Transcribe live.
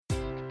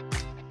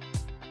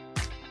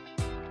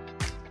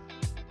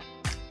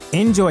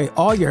Enjoy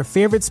all your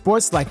favorite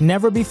sports like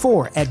never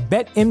before at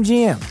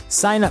BetMGM.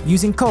 Sign up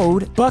using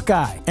code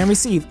Buckeye and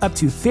receive up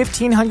to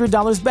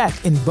 $1,500 back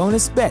in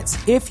bonus bets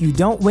if you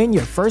don't win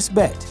your first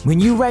bet. When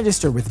you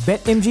register with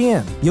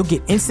BetMGM, you'll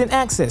get instant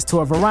access to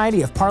a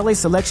variety of parlay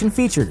selection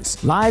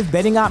features, live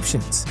betting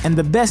options, and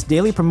the best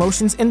daily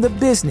promotions in the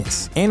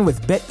business. And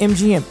with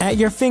BetMGM at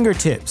your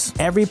fingertips,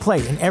 every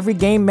play and every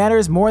game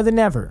matters more than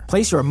ever.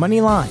 Place your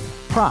money line,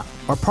 prop,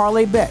 or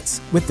parlay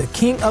bets with the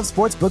king of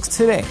sportsbooks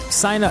today.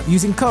 Sign up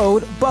using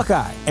code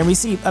Buckeye and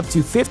receive up to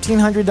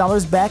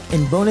 $1,500 back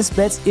in bonus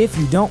bets if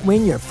you don't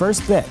win your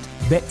first bet.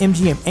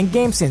 BetMGM and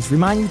GameSense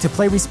remind you to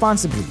play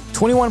responsibly.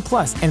 21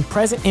 plus and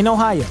present in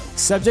Ohio,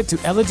 subject to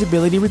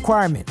eligibility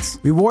requirements.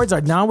 Rewards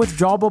are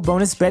non-withdrawable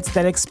bonus bets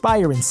that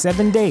expire in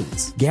 7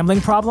 days. Gambling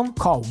problem?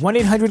 Call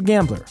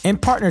 1-800-GAMBLER. In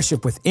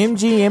partnership with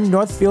MGM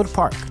Northfield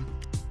Park.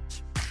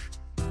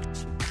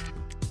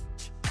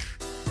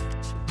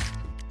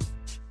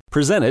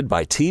 Presented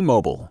by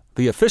T-Mobile,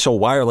 the official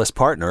wireless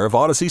partner of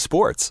Odyssey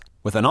Sports.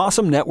 With an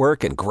awesome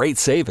network and great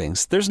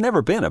savings, there's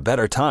never been a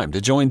better time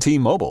to join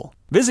T-Mobile.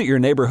 Visit your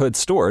neighborhood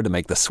store to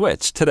make the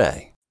switch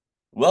today.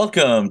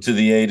 Welcome to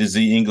the A to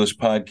Z English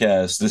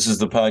podcast. This is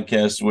the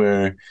podcast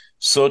where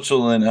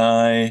Social and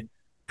I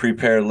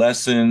prepare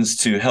lessons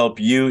to help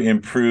you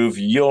improve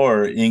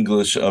your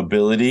English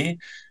ability.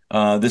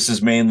 This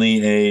is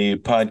mainly a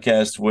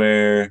podcast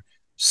where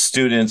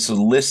students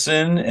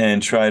listen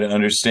and try to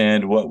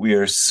understand what we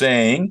are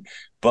saying.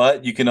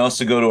 But you can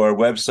also go to our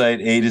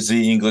website,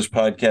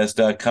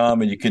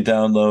 atozenglishpodcast.com, and you can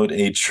download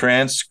a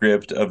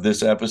transcript of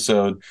this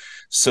episode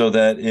so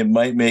that it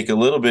might make a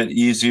little bit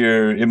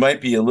easier. It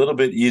might be a little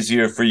bit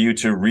easier for you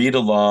to read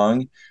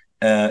along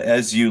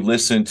as you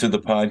listen to the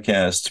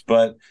podcast.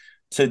 But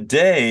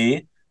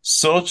today,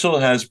 Social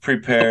has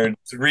prepared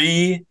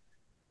 3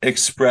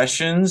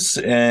 expressions,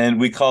 and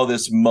we call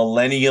this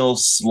millennial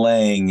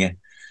slang.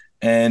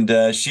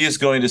 And she is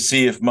going to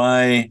see if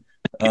my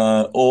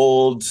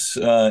old,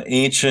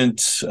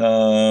 ancient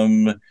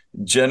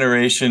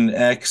Generation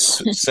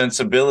X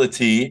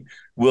sensibility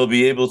will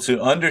be able to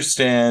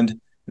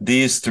understand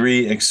these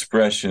 3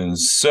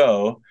 expressions.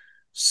 So,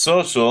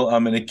 Social,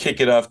 I'm going to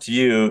kick it off to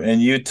you, and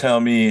you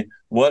tell me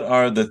what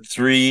are the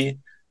 3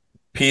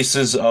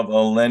 pieces of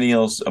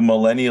millennial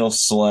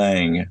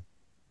slang.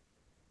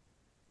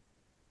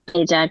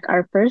 Hey, Jack,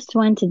 our first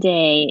one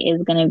today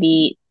is going to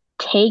be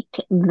take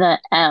the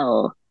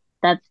L.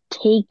 That's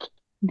take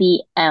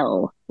the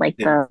L, like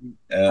the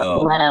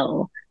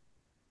L.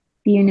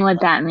 Do you know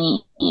what that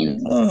means?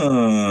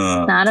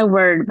 Not a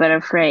word, but a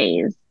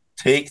phrase.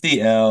 Take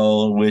the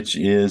L, which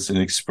is an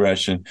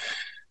expression.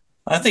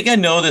 I think I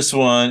know this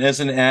one. As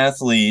an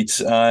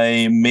athlete,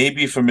 I may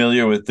be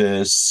familiar with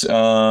this, but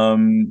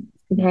I'm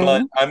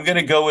going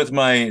to go with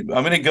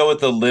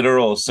the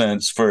literal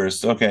sense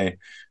first. Okay,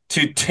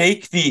 to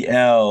take the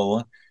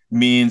L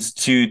means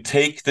to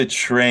take the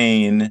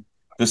train,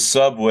 the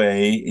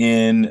subway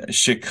in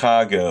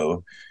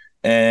Chicago.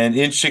 And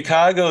in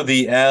Chicago,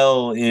 the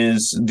L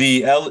is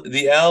the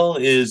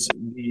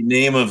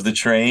name of the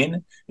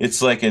train.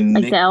 It's like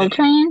the L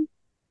train?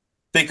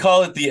 They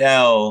call it the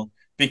L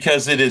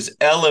because it is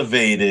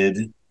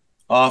elevated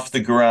off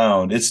the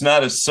ground. It's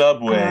not a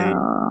subway.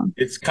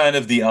 It's kind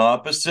of the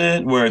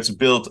opposite, where it's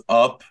built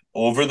up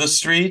over the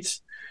street.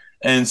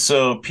 And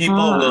so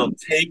people will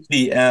take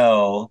the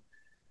L,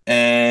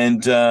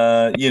 and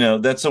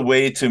that's a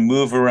way to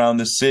move around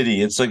the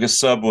city. It's like a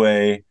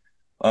subway,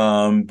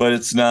 but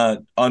it's not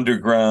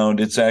underground.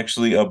 It's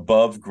actually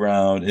above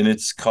ground, and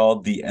it's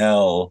called the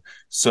L.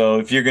 So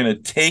if you're going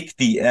to take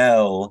the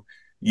L,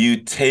 you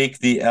take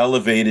the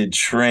elevated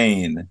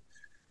train.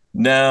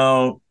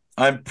 Now,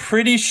 I'm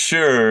pretty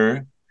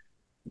sure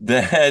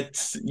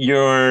that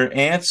your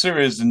answer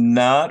is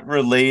not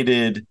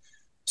related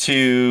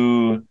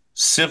to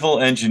civil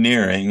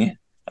engineering.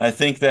 I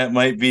think that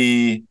might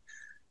be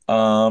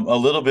a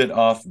little bit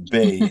off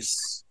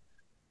base.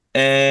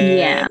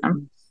 And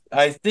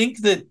I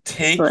think that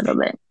take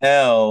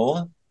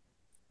L,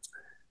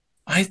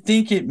 I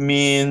think it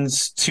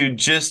means to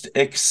just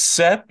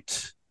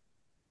accept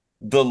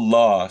the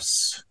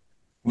loss.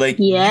 Like,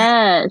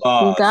 yes,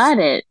 you got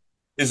it.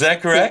 Is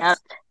that correct? Yep.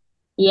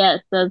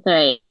 Yes, that's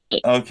right.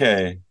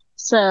 Okay.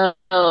 So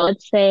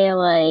let's say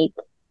like,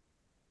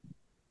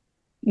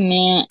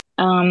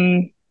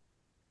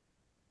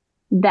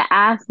 the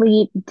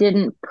athlete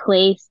didn't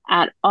place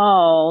at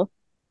all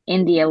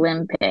in the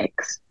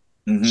Olympics.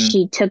 Mm-hmm.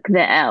 She took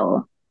the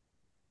L.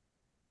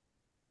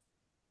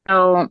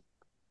 So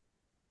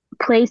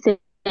placing,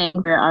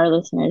 for our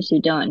listeners who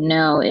don't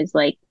know, is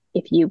like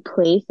if you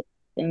place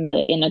in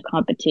a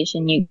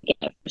competition, you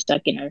get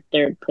second or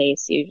third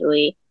place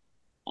usually.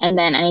 And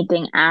then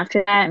anything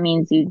after that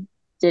means you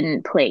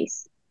didn't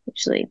place,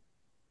 usually.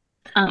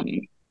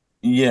 Placing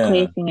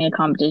in a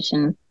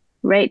competition.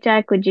 Right,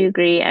 Jack? Would you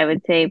agree? I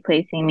would say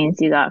placing means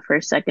you got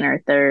first, second,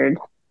 or third.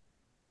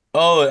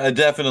 Oh,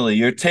 definitely.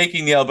 You're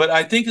taking the L. But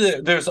I think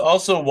that there's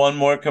also one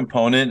more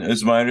component,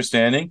 is my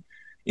understanding,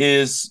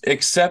 is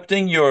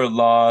accepting your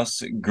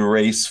loss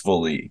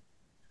gracefully.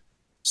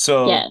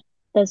 So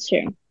That's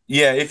true.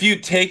 Yeah, if you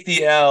take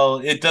the L,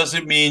 it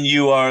doesn't mean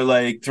you are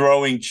like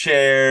throwing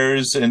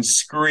chairs and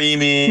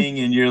screaming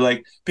and you're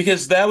like,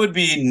 because that would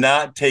be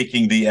not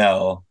taking the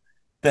L.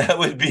 That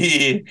would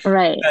be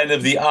Right. kind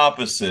of the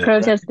opposite,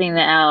 right? Protesting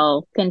the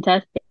L,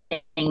 contesting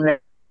the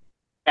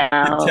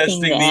L,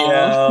 taking the Contesting the L.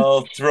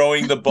 L,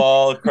 throwing the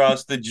ball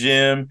across the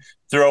gym,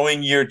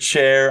 throwing your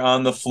chair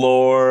on the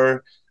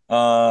floor,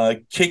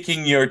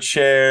 kicking your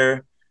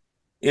chair.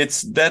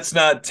 That's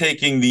not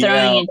taking the Throwing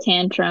L. a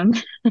tantrum.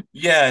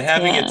 Yeah,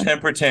 having a Yeah.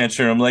 temper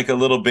tantrum like a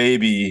little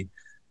baby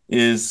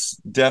is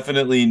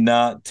definitely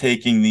not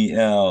taking the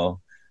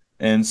L.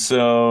 And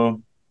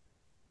so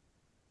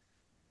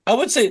I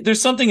would say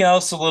there's something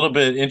else a little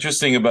bit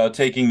interesting about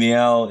taking the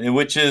L,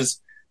 which is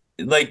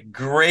like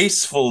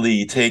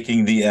gracefully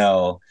taking the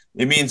L.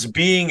 It means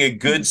being a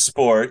good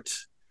sport,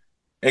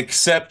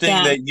 accepting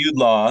Yeah. that you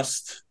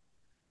lost,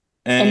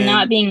 And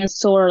not and being a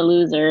sore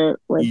loser,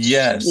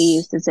 which we yes.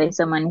 used to say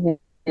someone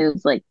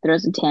who's like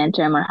throws a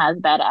tantrum or has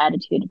bad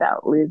attitude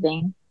about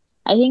losing.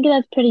 I think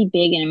that's pretty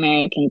big in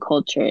American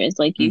culture. Is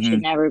like you should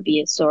Hmm. never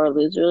be a sore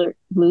loser.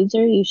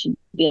 You should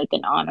be like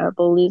an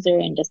honorable loser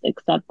and just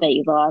accept that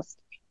you lost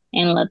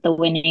and let the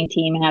winning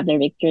team have their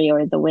victory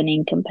or the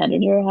winning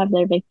competitor have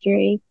their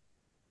victory.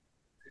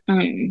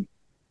 Um,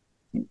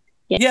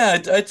 yeah, Yeah,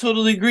 I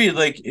totally agree.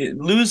 Like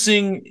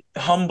losing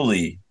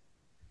humbly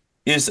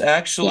is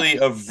actually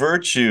yes, a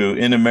virtue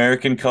in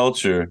American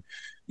culture.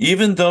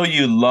 Even though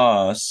you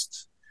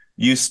lost,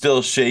 you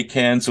still shake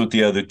hands with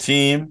the other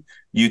team.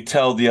 You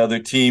tell the other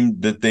team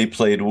that they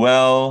played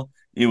well.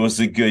 It was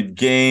a good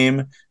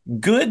game.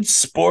 Good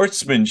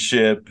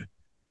sportsmanship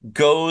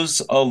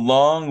goes a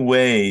long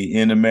way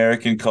in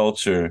American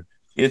culture.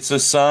 It's a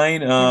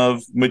sign yeah,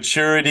 of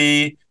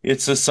maturity.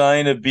 It's a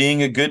sign of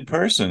being a good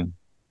person,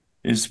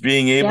 is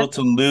being able yep.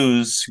 to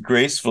lose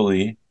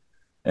gracefully.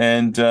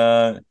 And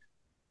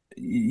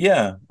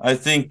yeah, I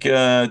think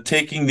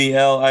taking the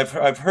L.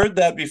 I've heard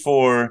that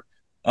before,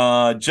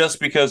 just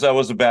because I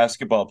was a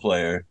basketball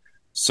player.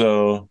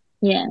 So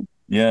Yeah,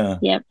 yeah,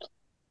 yep.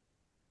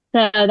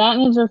 So that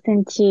moves us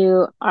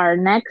into our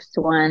next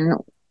one,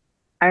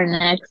 our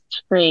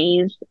next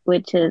phrase,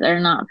 which is, or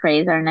not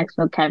phrase, our next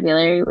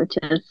vocabulary, which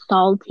is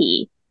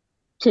salty.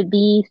 To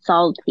be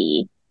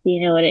salty. Do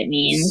you know what it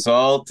means?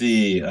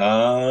 salty.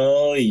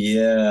 Oh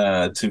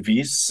yeah, to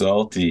be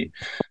salty.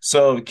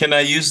 So can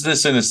I use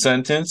this in a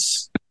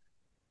sentence?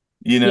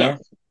 You Yes. know?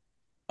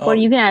 Or Oh,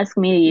 you can ask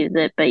me to use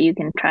it, but you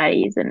can try to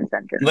use it in a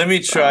sentence let me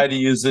as well. try to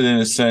use it in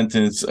a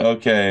sentence.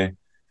 Okay.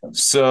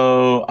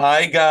 So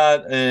I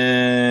got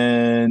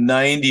a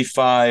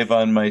 95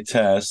 on my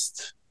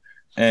test,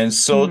 and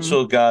Hmm.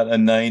 Social got a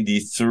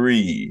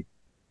 93.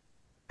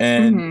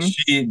 And Hmm.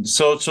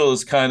 Social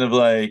is kind of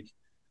like,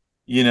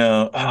 you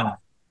know,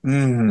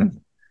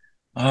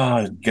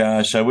 oh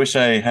gosh, I wish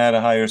I had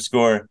a higher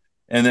score.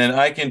 And then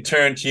I can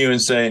turn to you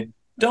and say,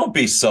 don't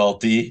be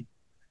salty.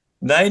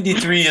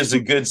 93 is a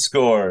good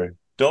score.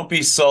 Don't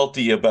be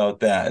salty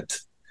about that.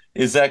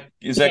 Is that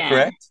Yeah,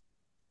 correct?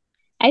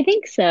 I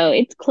think so.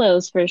 It's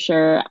close for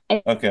sure.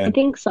 I Okay.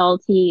 think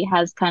salty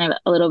has kind of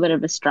a little bit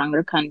of a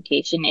stronger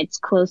connotation. It's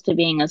close to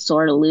being a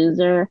sore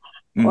loser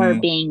or Hmm.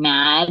 being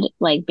mad,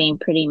 like being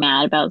pretty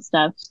mad about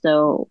stuff.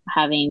 So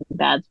having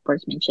bad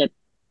sportsmanship,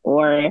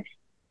 or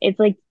it's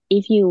like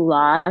if you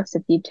lost,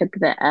 if you took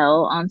the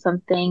L on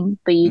something,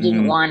 but you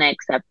didn't Hmm. want to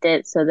accept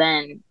it, so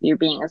then you're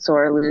being a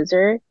sore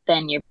loser,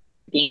 then you're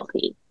being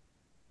salty.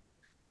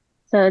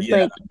 So it's Yeah,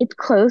 like it's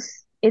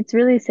close. It's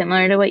really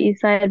similar to what you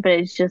said, but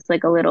it's just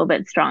like a little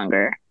bit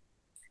stronger.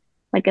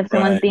 Like if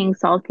someone's right. being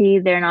salty,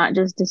 they're not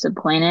just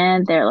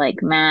disappointed, they're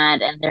like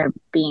mad and they're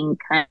being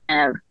kind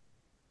of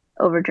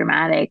over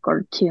dramatic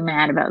or too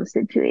mad about the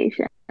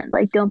situation.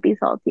 Like don't be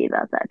salty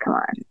about that. Come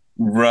on.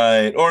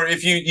 Right. Or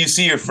if you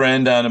see your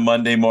friend on a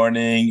Monday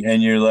morning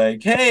and you're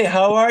like, "Hey,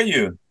 how are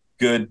you?"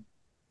 Good.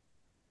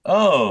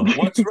 Oh,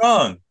 what's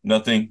wrong?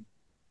 Nothing.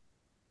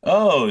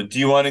 Oh, do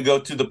you want to go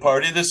to the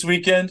party this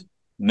weekend?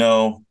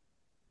 No.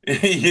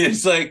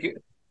 It's like,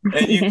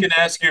 and you can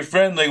ask your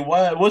friend, like,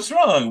 what's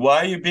wrong? Why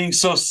are you being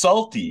so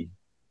salty?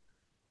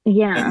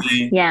 And Yeah.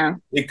 Yeah.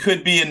 it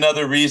could be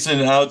another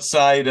reason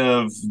outside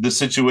of the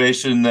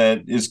situation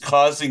that is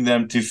causing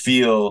them to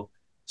feel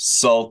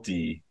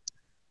salty.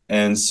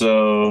 And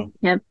so,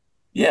 Yep.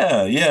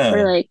 yeah, Or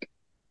yeah. like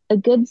a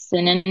good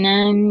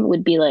synonym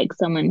would be like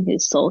someone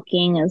who's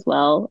sulking as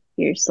well.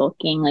 You're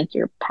sulking, like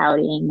you're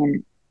pouting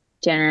and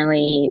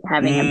generally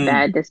having a Mm,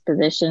 bad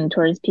disposition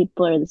towards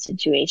people or the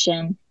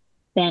situation,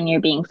 then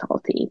you're being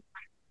salty.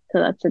 So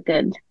that's a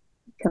good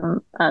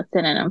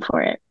synonym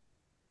for it.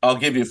 I'll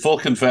give you full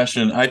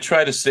confession. I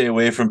try to stay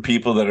away from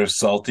people that are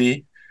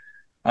salty.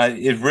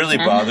 It really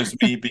bothers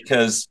me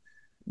because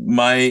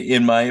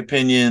in my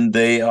opinion,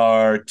 they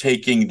are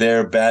taking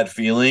their bad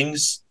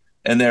feelings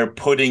and they're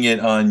putting it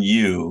on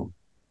you.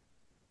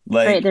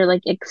 Right, Like they're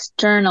like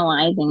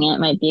externalizing it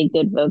might be a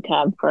good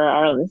vocab for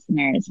our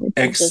listeners, which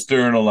is just,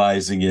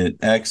 externalizing it.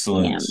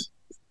 yeah, Excellent.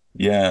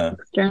 Yeah.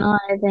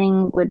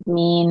 externalizing would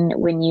mean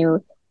when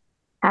you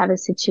have a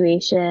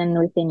situation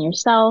within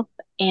yourself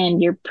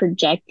and you're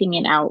projecting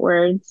it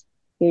outwards,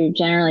 you're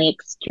generally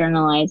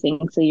externalizing.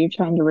 So you're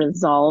trying to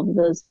resolve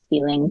those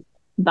feelings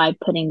by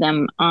putting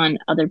them on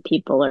other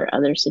people or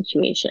other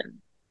situations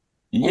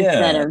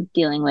instead Yeah. of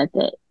dealing with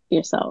it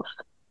yourself.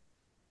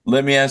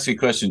 Let me ask you a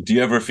question. Do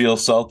you ever feel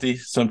salty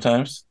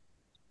sometimes?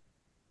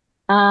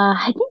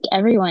 I think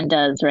everyone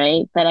does,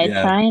 right? But Yeah.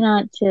 I try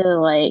not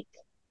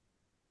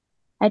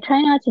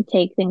to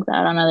take things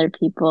out on other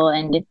people,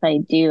 and if I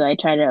do, I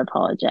try to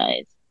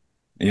apologize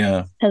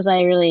Yeah. because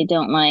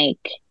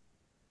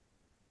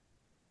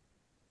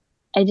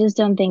I just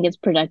don't think it's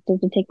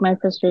productive to take my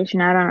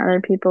frustration out on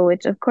other people,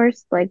 which of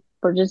course, like,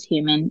 we're just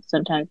human.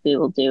 Sometimes we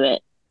will do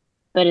it,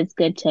 but it's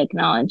good to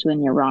acknowledge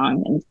when you're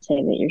wrong and say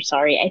that you're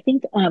sorry. I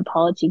think an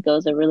apology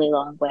goes a really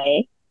long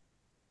way.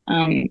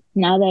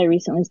 Now that I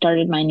recently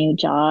started my new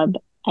job,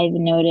 I've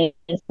noticed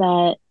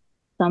that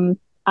some,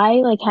 I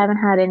like haven't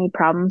had any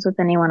problems with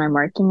anyone I'm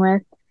working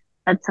with,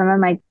 but some of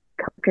my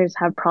coworkers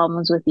have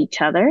problems with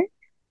each other.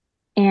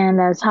 And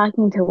I was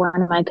talking to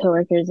one of my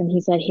coworkers and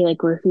he said he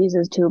like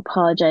refuses to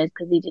apologize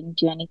because he didn't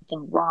do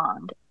anything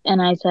wrong. And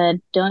I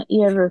said, don't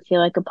you ever feel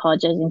like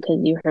apologizing because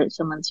you hurt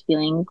someone's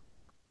feelings?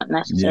 Not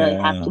necessarily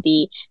have Yeah. to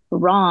be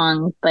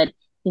wrong, but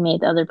you made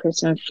the other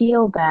person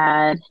feel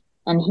bad.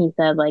 And he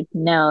said, like,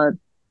 no,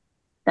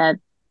 that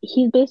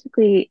he's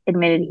basically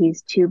admitted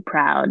he's too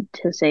proud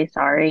to say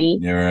sorry,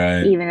 You're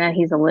right. even though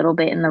he's a little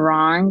bit in the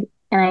wrong.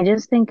 And I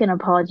just think an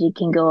apology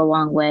can go a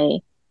long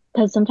way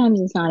because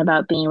sometimes it's not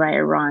about being right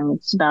or wrong.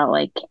 It's about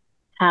like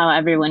how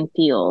everyone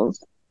feels.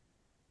 Does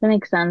that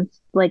make sense?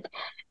 Like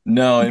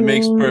No, it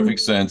makes being, perfect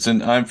sense.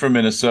 And I'm from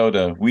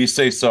Minnesota. We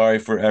say sorry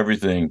for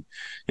everything.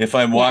 If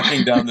I'm walking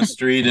yeah, down the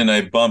street and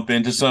I bump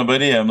into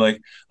somebody, I'm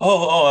like,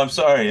 I'm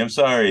sorry. I'm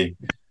sorry.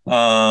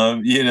 yeah,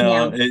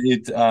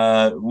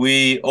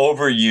 We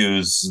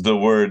overuse the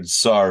word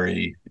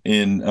sorry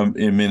in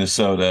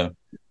Minnesota,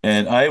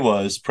 and I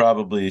was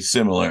probably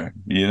similar.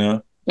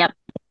 yep.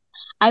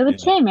 I would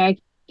Yeah. say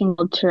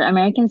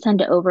Americans tend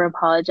to over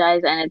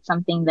apologize, and it's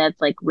something that's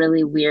like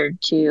really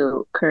weird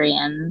to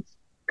Korean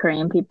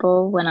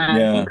people. When I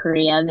was in Yeah.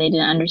 Korea, they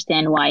didn't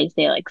understand why you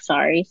say like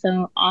sorry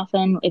so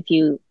often. If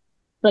you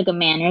like a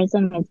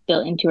mannerism, it's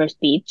built into our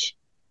speech.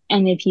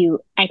 And if you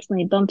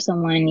accidentally bump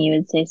someone, you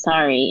would say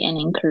sorry. And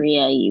in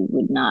Korea, you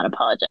would not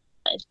apologize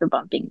for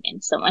bumping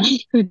into someone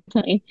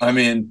I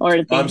mean, or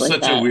I'm things like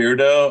such a that.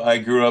 weirdo. I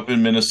grew up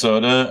in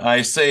Minnesota.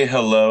 I say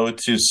hello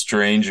to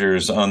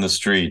strangers on the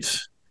street.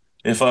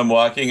 If I'm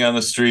walking on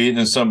the street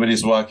and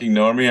somebody's walking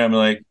near me, I'm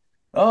like,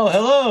 "Oh,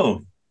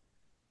 hello."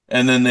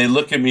 And then they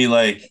look at me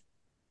like,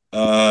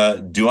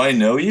 do I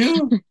know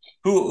you?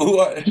 Who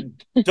are,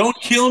 don't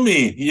kill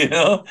me, you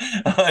know?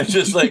 I'm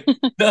just like, no,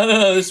 no,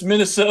 no, this is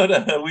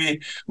Minnesota.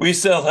 We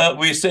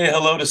say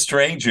hello to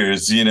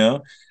strangers.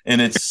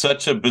 And it's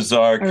such a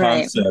bizarre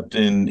Right. concept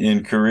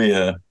in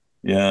Korea.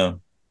 Yeah.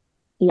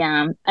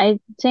 Yeah, I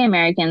say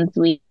Americans,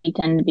 we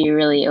tend to be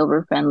really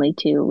over friendly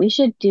too. We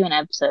should do an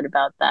episode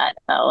about that,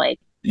 about like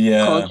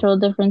Yeah. cultural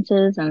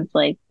differences, and it's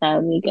like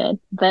that would be good.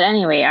 But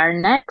anyway, our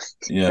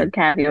next Yeah.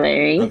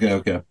 vocabulary Okay,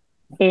 okay.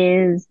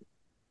 is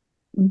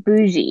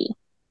bougie.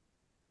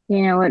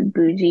 You know what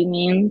bougie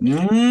means?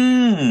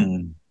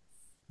 Mm,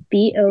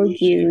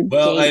 bougie.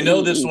 Well, I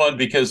know this Boujee. one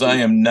because I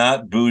am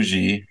not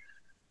bougie.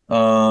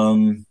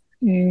 Um,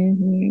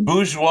 Mm-hmm.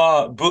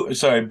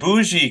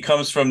 bougie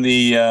comes from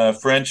the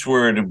French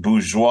word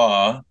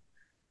bourgeois,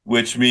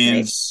 which Right.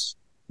 means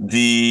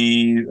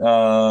the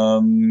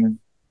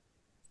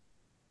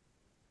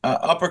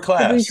upper The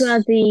class,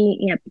 bourgeoisie.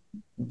 Yep.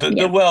 the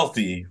Yep.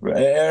 wealthy,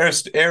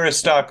 right?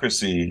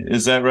 Aristocracy.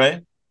 Is that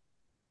right?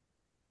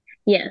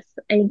 Yes.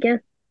 I guess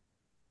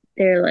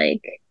they're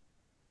like,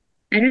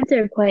 I don't know if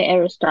they're quite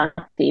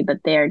aristocracy, but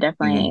they are Mhm.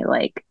 definitely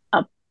like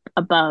up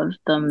above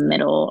the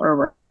middle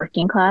or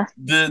working class.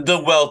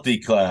 The wealthy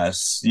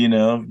class.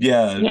 Yeah,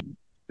 Yeah.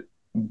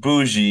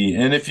 bougie.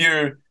 And if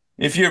you're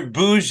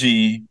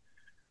bougie,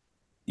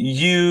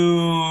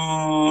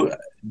 you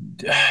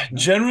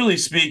generally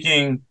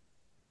speaking,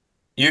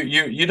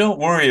 you don't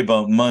worry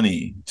about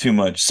money too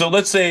much. So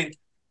let's say,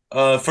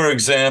 for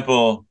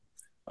example,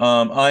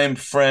 I am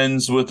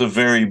friends with a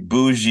very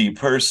bougie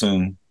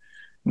person.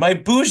 My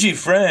bougie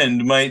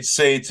friend might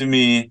say to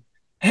me,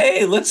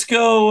 "Hey, let's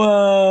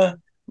go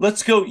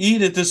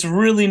eat at this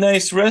really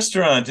nice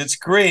restaurant. It's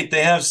great.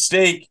 They have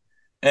steak,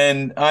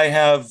 and I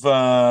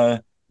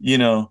have you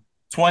know,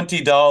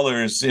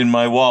 $20 in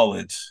my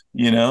wallet,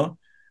 you know?"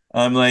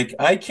 I'm like,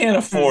 I can't Mm.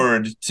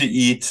 afford to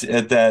eat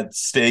at that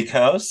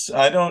steakhouse.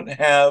 I don't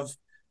have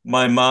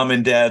my mom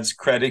and dad's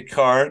credit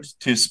card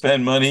to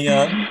spend money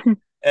on.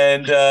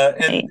 And uh,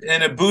 and Right.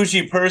 and a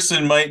bougie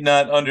person might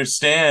not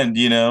understand,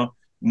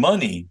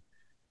 money.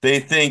 They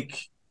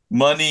think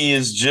money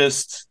is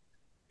just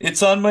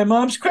it's on my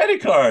mom's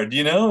credit card,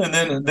 and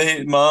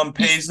then mom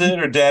pays it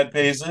or dad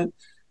pays it,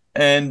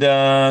 and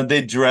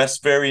they dress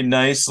very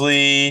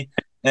nicely,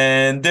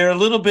 and they're a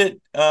little bit.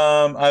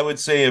 I would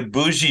say a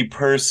bougie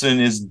person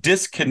is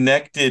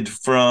disconnected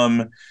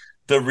from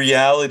the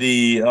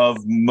reality of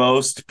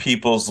most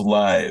people's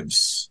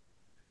lives.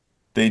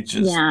 They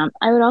just, Yeah,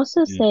 I would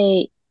also yeah.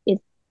 say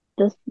it's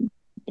this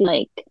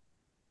like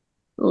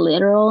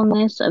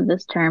literalness of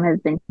this term has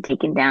been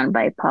taken down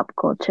by pop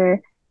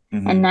culture.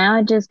 And Mhm. now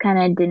it just kind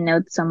of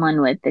denotes someone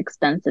with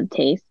expensive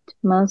taste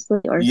mostly,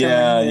 or someone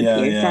Yeah, who yeah,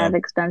 appears to yeah. have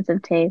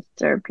expensive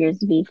tastes or appears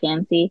to be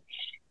fancy.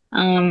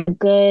 A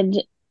good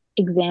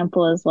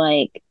example is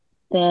like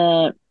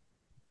the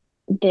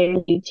their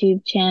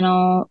YouTube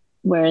channel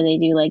where they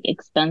do like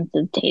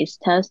expensive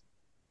taste tests,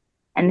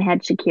 and they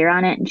had Shakira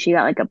on it, and she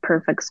got like a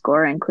perfect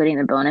score, including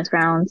the bonus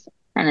rounds.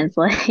 And it's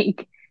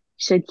like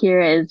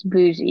Shakira is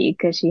bougie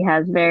because she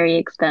has very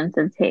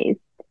expensive taste.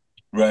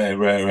 Right,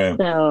 right, right.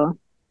 So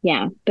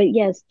yeah, but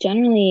yes,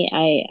 generally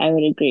I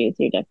would agree with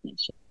your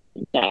definition,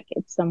 Jack.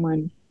 It's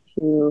someone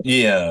who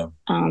Yeah.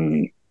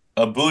 um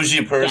A bougie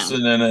yeah,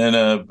 person and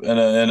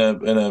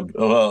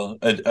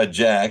a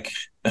Jack.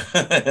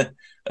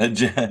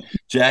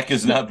 Jack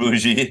is not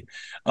bougie.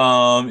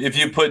 If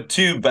you put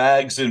two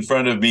bags in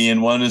front of me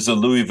and one is a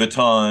Louis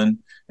Vuitton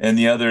and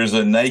the other is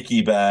a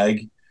Nike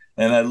bag,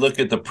 and I look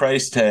at the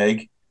price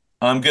tag,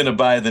 I'm going to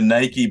buy the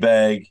Nike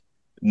bag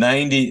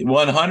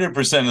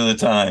 100% of the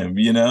time,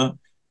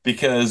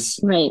 because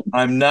right.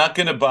 I'm not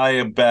going to buy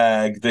a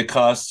bag that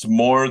costs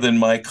more than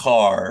my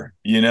car.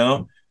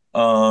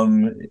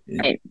 Um,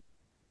 Right.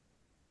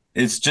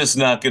 it's just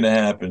not going to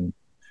happen.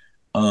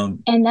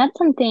 Um, And that's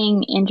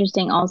something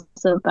interesting also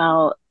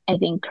about, I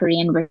think,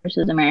 Korean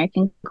versus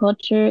American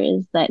culture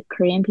is that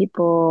Korean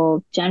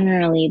people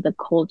generally, the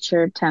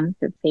culture tends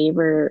to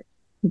favor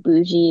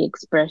bougie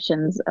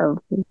expressions of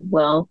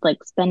wealth,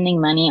 like spending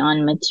money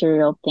on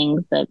material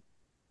things that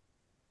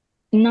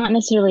not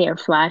necessarily are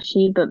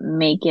flashy, but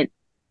make it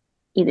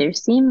either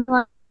seem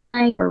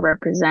like or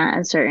represent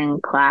a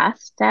certain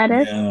class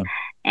status. yeah,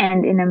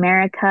 And in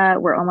America,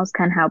 we're almost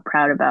kind of how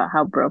proud about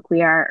how broke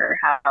we are or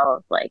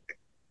how like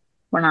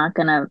we're not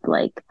gonna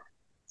like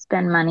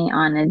spend money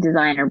on a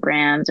designer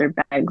brands or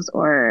bags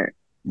or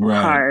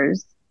right,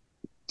 cars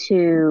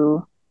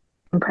to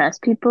impress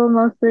people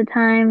most of the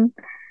time.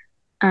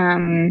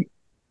 Um,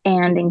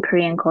 and in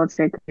Korean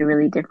culture, it could be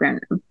really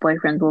different.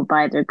 Boyfriends will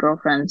buy their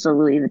girlfriends a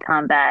Louis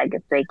Vuitton bag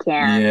if they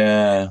can.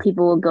 yeah,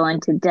 People will go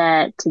into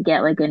debt to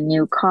get like a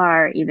new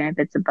car, even if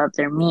it's above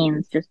their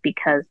means, just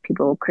because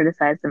people will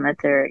criticize them that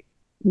they're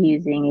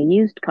using a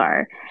used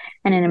car.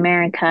 And in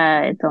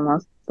America, it's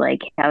almost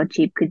like, how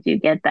cheap could you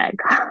get that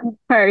car?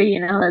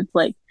 It's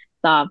like,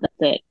 stop, that's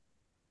it.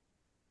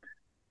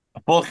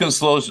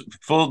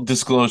 full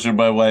disclosure,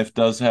 my wife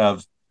does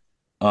have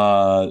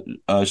a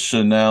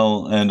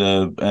Chanel and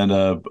a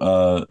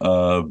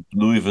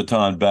Louis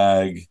Vuitton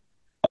bag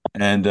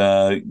and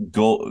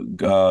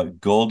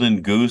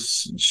Golden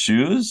Goose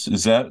shoes.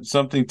 Is that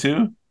something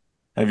too?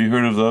 Have you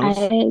heard of those?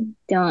 I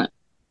don't,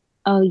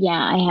 oh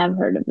yeah, I have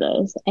heard of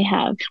those. I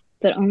have,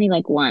 but only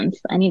like once.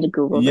 I need to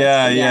Google this,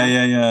 Yeah, but yeah, yeah.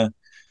 yeah, yeah.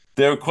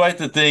 They're quite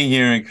the thing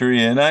here in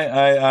Korea, and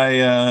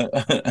I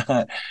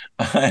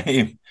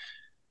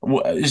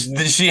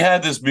she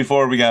had this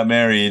before we got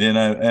married, and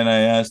I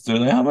asked her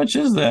like, how much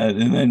is that?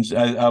 And then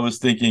I was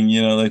thinking,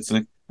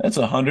 that's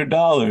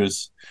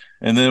 $100.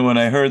 And then when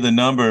I heard the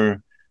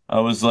number, I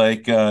was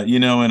like,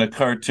 in a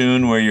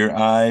cartoon where your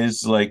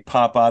eyes like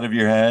pop out of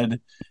your head.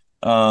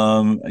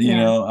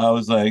 Yeah, I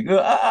was like,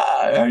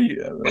 are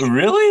you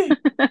really?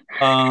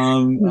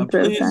 it's so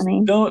Please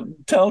funny.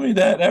 don't tell me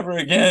that ever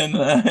again.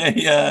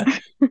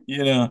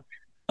 You know,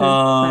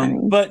 It's funny.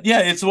 but yeah,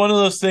 it's one of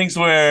those things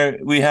where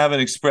we have an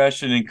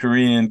expression in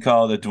Korean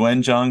called a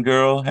doenjang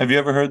girl. Have you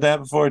ever heard that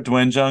before?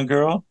 Doenjang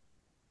girl?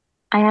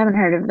 I haven't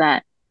heard of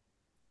that.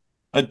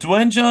 A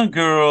doenjang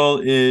girl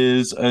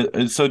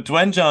so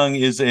doenjang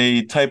is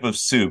a type of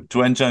soup,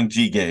 doenjang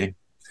jjigae,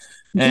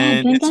 Yeah,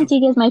 and it's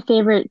Doenjang is my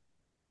favorite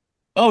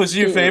oh, is it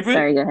your too. favorite?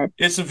 Sorry, go ahead.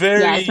 It's Yeah,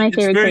 very it's my it's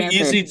favorite very Korean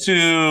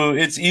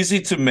food. easy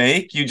to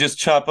make. You just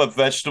chop up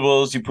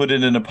vegetables, you put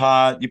it in a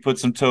pot, you put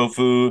some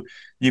tofu,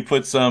 you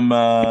put some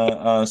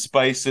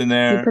spice in You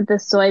there, put the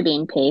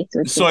soybean paste,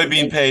 which is soybean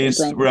basically paste,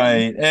 doenjang.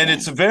 right? And Yeah.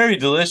 it's very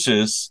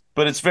delicious,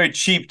 but it's very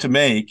cheap to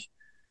make.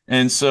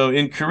 And so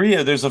in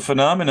Korea, there's a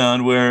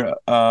phenomenon where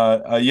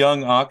a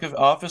young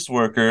office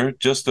worker,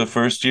 just the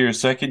first year,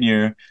 second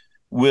year,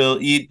 will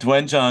eat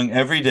doenjang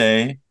every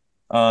day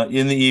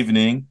in the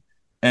evening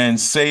and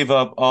save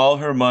up all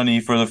her money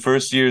for the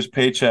first year's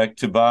paycheck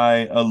to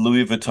buy a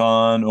Louis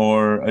Vuitton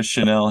or a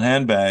Chanel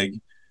handbag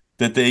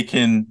that they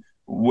can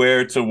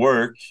wear to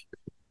work.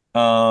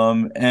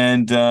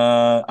 And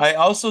I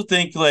also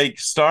think like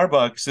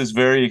Starbucks is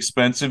very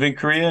expensive in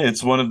Korea.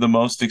 It's one of the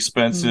most Mm.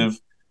 expensive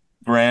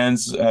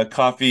brands,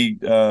 coffee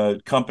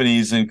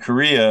companies in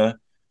Korea.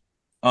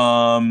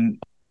 Um,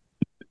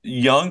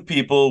 Young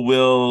people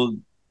will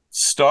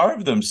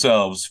starve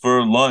themselves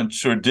for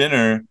lunch or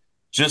dinner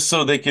just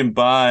so they can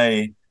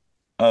buy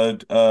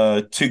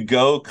a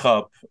to-go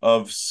cup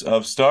of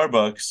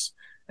Starbucks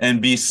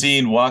and be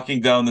seen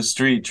walking down the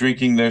street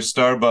drinking their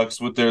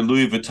Starbucks with their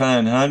Louis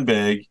Vuitton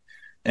handbag.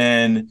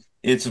 And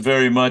it's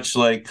very much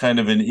like kind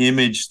of an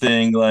image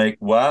thing, like,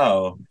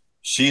 wow,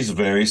 she's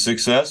very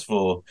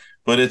successful.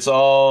 but it's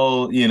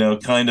all,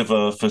 kind of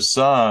a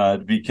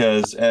facade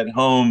because at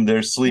home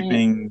they're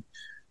sleeping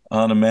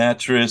on a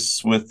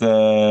mattress with,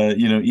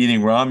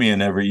 eating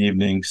ramen every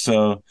evening.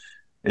 So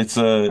it's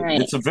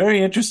a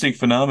very interesting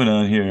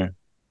phenomenon here.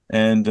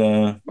 And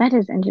That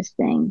is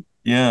interesting.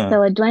 yeah.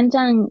 So a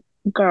doenjang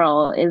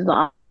girl is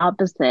the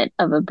opposite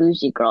of a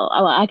bougie girl.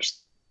 Oh, well, actually,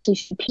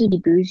 she's pretty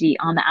bougie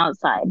on the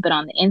outside, but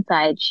on the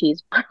inside,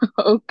 she's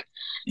broke.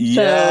 So,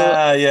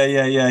 Yeah.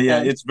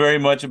 It's very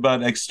much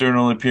about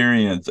external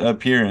appearance.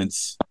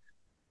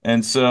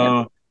 And yep.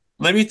 so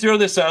let me throw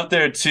this out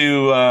there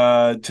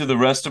to the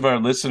rest of our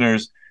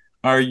listeners.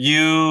 Are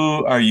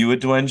you a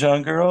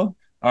doenjang girl?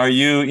 Are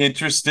you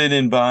interested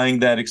in buying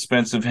that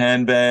expensive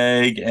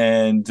handbag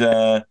and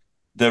the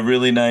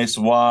really nice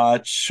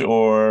watch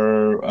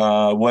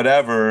or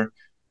whatever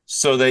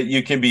so that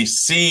you can be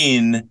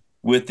seen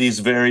with these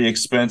very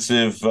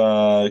expensive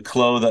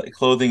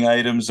clothing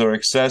items or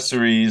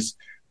accessories,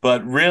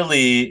 but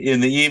really in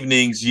the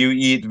evenings you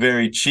eat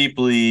very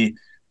cheaply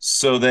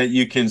so that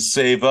you can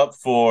save up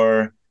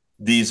for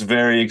these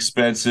very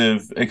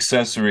expensive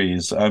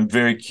accessories? I'm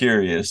very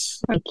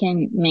curious. I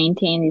can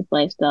maintain this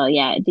lifestyle.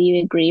 Yeah. Do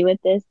you agree with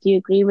this? Do you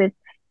agree with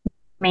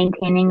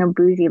maintaining a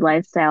bougie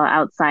lifestyle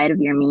outside of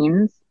your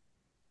means?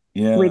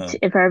 Yeah. Which,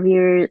 if our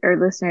viewers or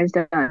listeners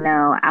don't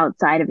know,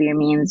 outside of your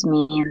means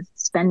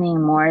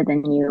spending more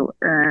than you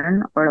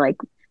earn or like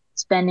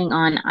spending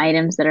on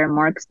items that are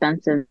more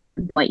expensive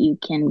than what you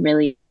can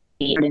really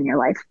afford in your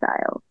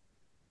lifestyle.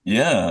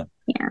 Yeah.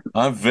 Yeah.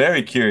 I'm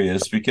very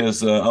curious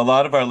because a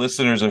lot of our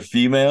listeners are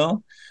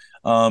female.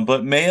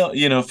 But male,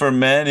 for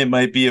men, it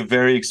might be a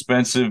very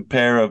expensive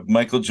pair of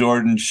Michael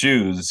Jordan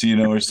shoes,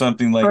 or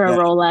something like Or a that.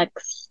 Rolex.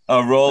 A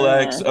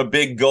Rolex, a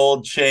big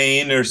gold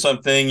chain or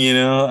something,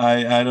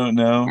 I don't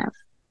know.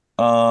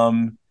 Yeah.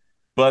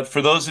 But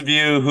for those of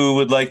you who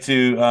would like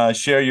to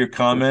share your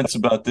comments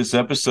about this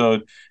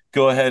episode,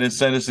 go ahead and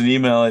send us an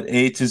email at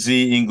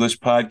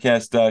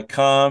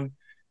a2zenglishpodcast.com.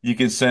 You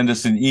can send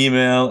us an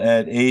email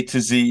at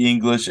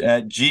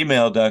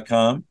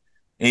a2zenglish@gmail.com,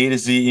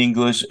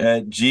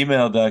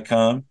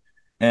 a2zenglish@gmail.com.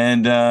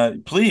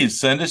 And please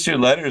send us your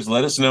letters.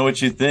 Let us know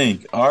what you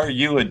think. Are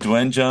you a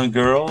doenjang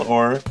girl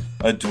or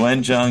a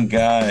doenjang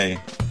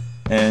guy?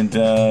 And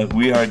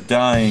we are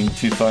dying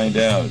to find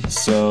out.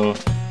 So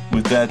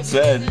with that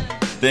said,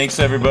 thanks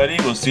everybody.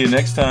 We'll see you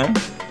next time.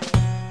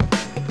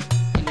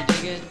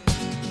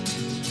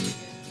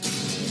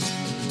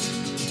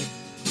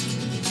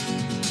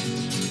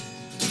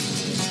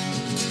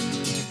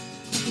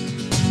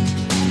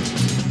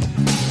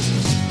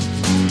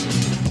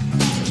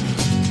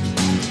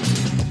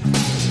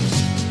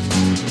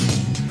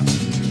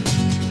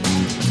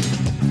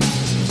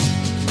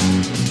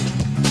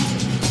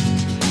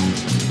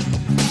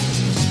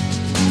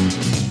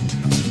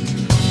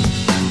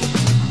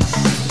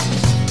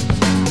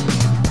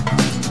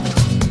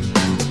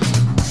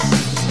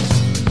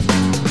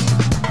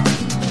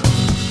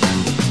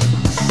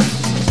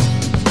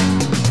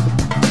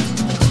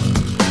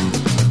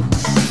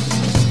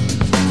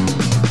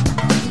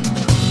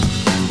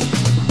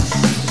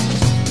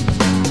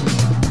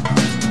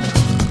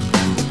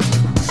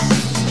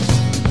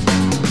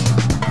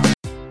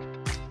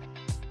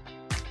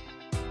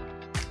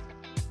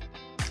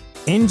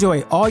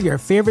 Enjoy all your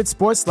favorite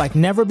sports like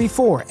never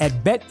before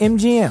at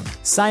BetMGM.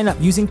 Sign up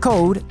using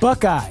code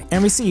Buckeye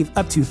and receive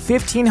up to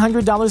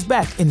 $1,500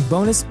 back in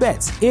bonus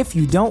bets if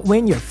you don't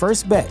win your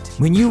first bet.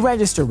 When you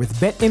register with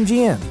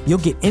BetMGM, you'll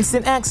get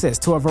instant access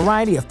to a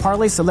variety of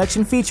parlay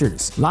selection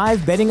features,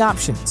 live betting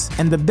options,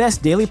 and the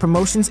best daily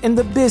promotions in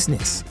the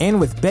business. And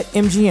with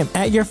BetMGM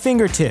at your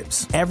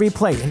fingertips, every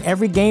play and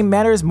every game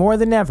matters more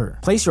than ever.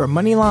 Place your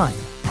money line,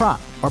 prop,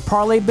 or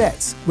parlay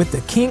bets with the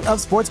king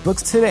of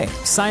sportsbooks today.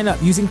 Sign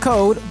up using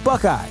code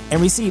Buckeye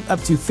and receive up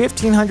to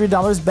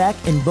 $1,500 back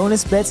in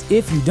bonus bets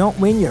if you don't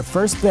win your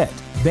first bet.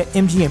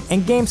 BetMGM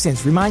and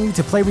GameSense remind you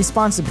to play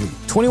responsibly.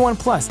 21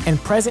 plus and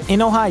present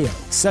in Ohio,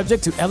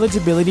 subject to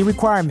eligibility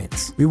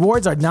requirements.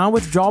 Rewards are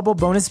non-withdrawable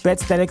bonus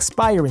bets that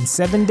expire in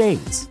 7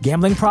 days.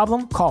 Gambling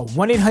problem? Call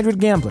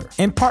 1-800-GAMBLER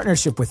in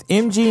partnership with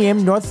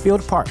MGM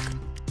Northfield Park.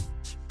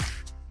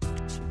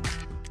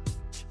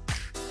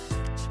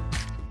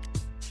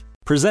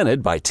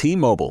 Presented by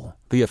T-Mobile,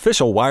 the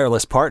official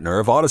wireless partner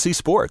of Odyssey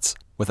Sports.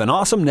 With an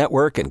awesome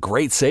network and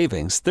great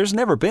savings, there's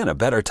never been a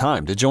better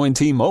time to join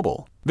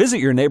T-Mobile. Visit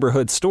your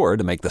neighborhood store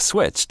to make the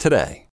switch today.